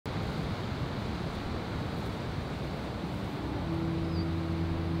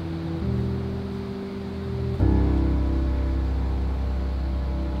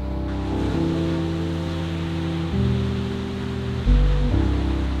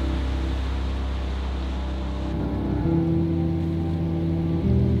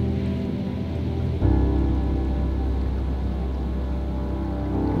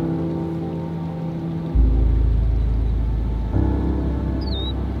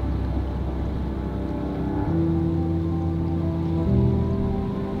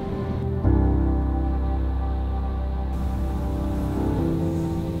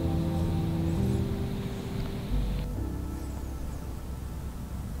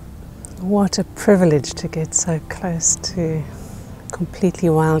What a privilege to get so close to a completely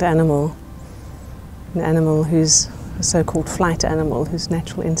wild animal. An animal who's a so-called flight animal, whose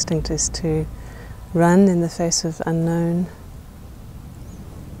natural instinct is to run in the face of unknown.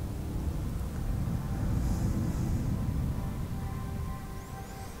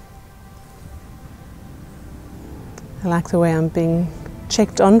 I like the way I'm being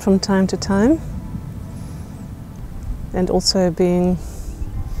checked on from time to time, and also being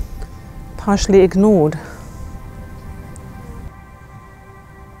partially ignored.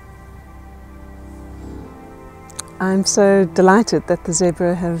 I'm so delighted that the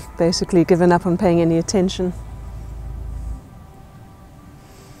zebra have basically given up on paying any attention.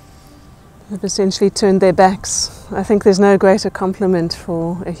 They've essentially turned their backs. I think there's no greater compliment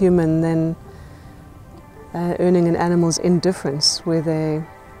for a human than earning an animal's indifference, where they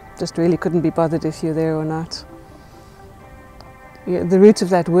just really couldn't be bothered if you're there or not. The root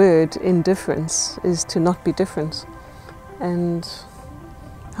of that word, indifference, is to not be different. And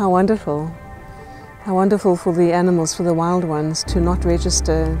how wonderful for the animals, for the wild ones, to not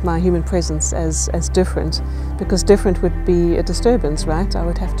register my human presence as different, because different would be a disturbance, right? I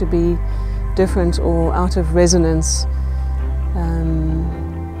would have to be different or out of resonance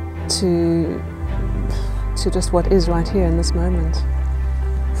to just what is right here in this moment.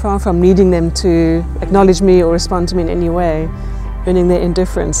 Far from needing them to acknowledge me or respond to me in any way, earning their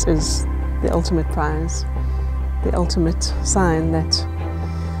indifference is the ultimate prize, the ultimate sign that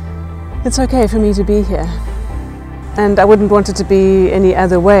it's okay for me to be here. And I wouldn't want it to be any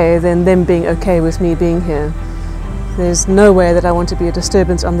other way than them being okay with me being here. There's no way that I want to be a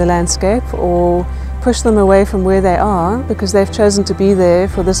disturbance on the landscape or push them away from where they are, because they've chosen to be there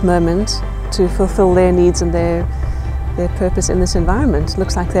for this moment to fulfill their needs and their purpose in this environment. It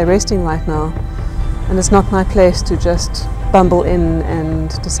looks like they're resting right now, and it's not my place to just bumble in and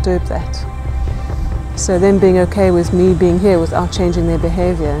disturb that. So them being okay with me being here without changing their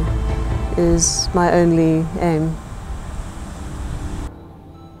behavior is my only aim.